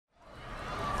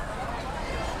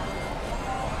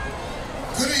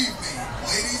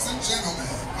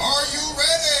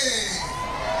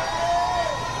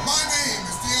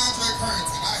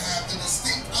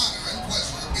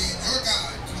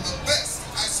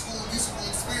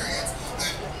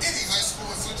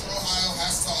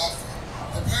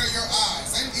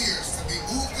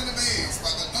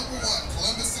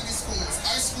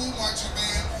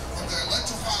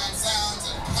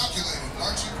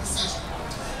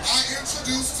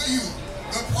HBCU,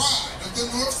 the pride of the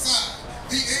North Side,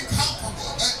 the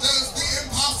incomparable that does the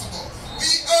impossible,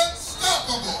 the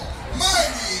unstoppable,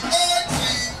 mighty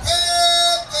Marching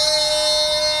Panthers!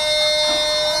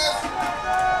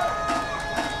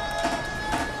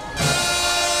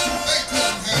 They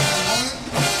couldn't handle one,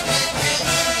 they can't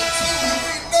handle two, and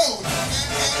we know you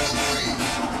can't handle three.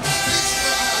 Feast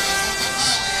your eyes on the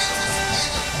highly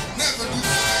anticipated, never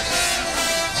duplicated,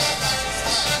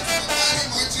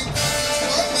 marching Panthers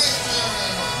for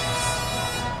majors.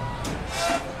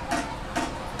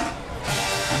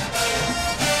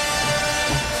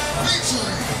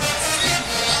 Featuring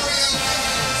senior Ariel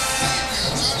Williams,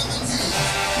 senior Jonathan Hughes,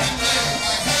 and led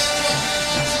by head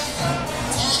Jordan Jr.,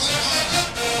 Tarlin Arnold.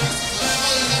 This is a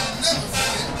show you'll never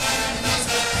forget because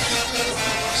the Panthers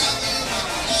gather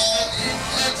with all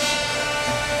engagement.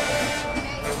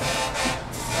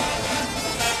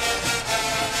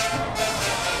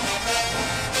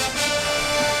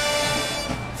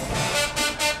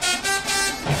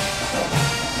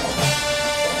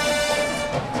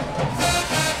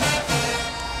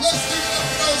 Let's give it up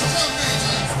for those drum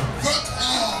majors. The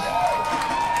crowd.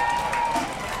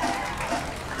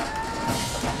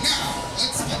 Now,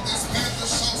 let's get this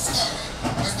Panthers show started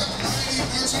as the mighty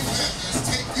Marching Panthers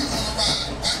take you on a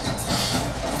ride back in time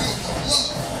filled with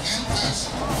love and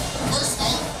passion. First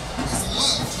off is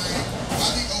Love Train by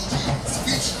the OJs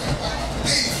featuring our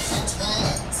amazing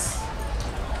twirlettes.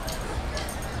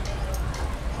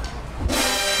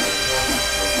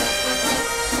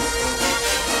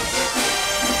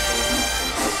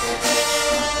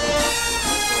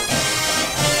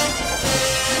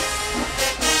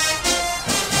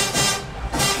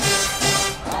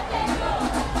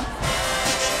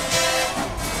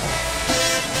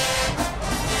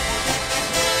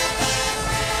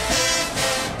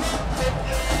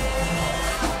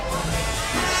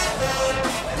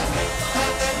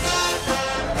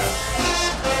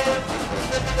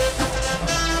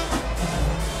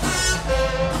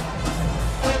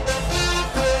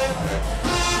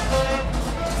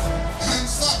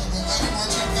 Unstoppable mighty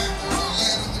Marching Panthers are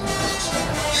led in the production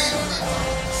and director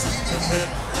Stephen E.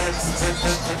 Assistant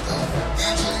instructor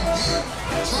Angelique D.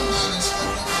 Drum line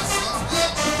instructor myself,